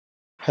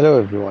Hello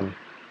everyone.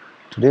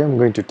 Today I'm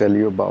going to tell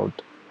you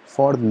about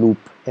for loop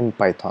in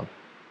Python.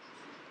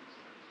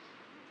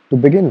 To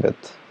begin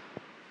with,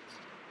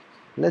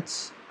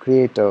 let's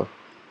create a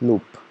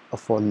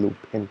for loop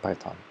in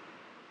Python.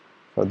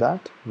 For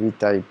that, we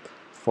type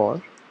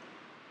for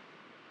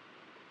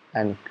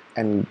and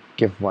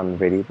give one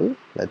variable.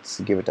 Let's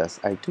give it as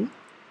item,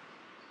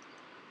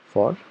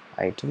 for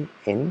item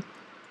in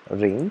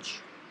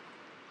range.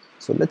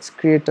 So let's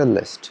create a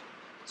list.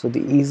 So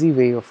the easy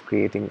way of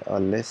creating a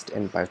list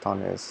in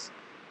Python is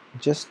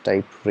just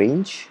type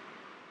range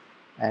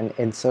and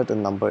insert a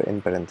number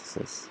in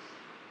parentheses.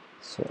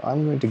 So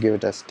I'm going to give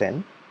it as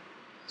 10.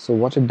 So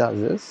what it does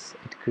is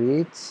it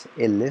creates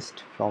a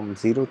list from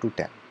 0 to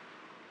 10.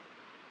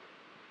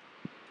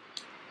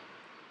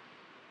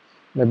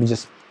 Let me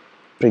just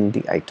print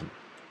the item.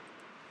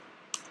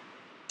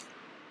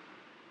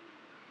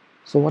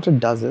 So what it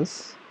does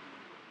is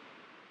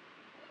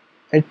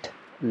it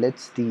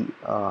lets the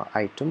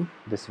item,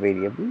 this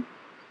variable,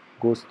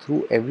 goes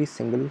through every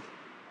single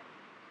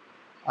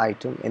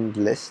item in the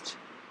list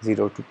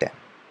 0 to 10.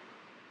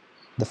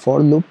 The for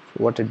loop,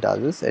 what it does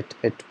is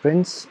it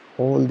prints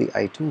all the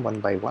item one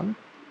by one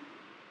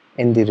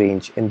in the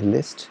range in the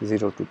list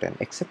 0 to 10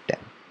 except 10.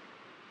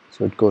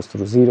 So it goes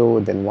through 0,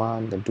 then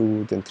 1, then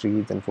 2, then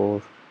 3, then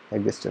 4,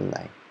 like this till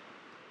 9.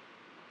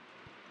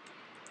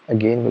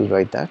 Again, we'll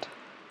write that.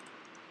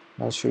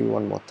 I'll show you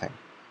one more thing.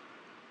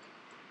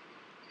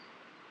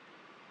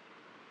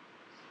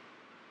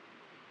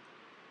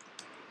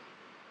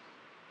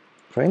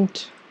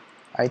 Print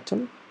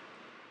item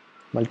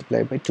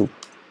multiplied by 2.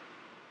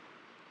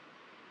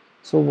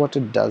 So what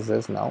it does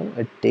is now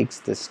it takes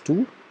this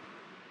 2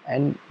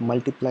 and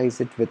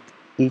multiplies it with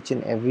each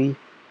and every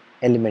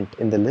element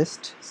in the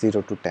list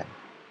 0 to 10.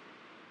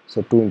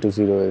 So 2 into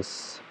 0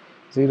 is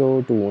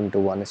 0, 2 into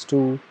 1 is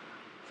 2,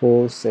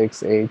 4,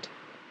 6, 8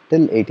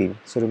 till 18.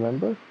 So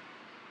remember,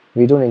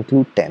 we don't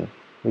include 10,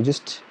 we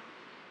just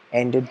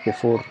end it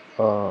before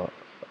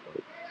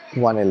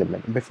one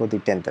element, before the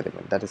 10th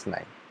element, that is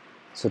 9.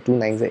 So 2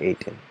 9s are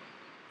 18.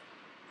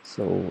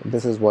 So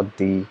this is what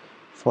the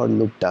for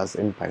loop does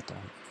in Python.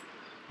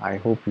 I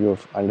hope you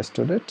have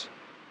understood it.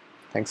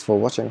 Thanks for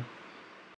watching.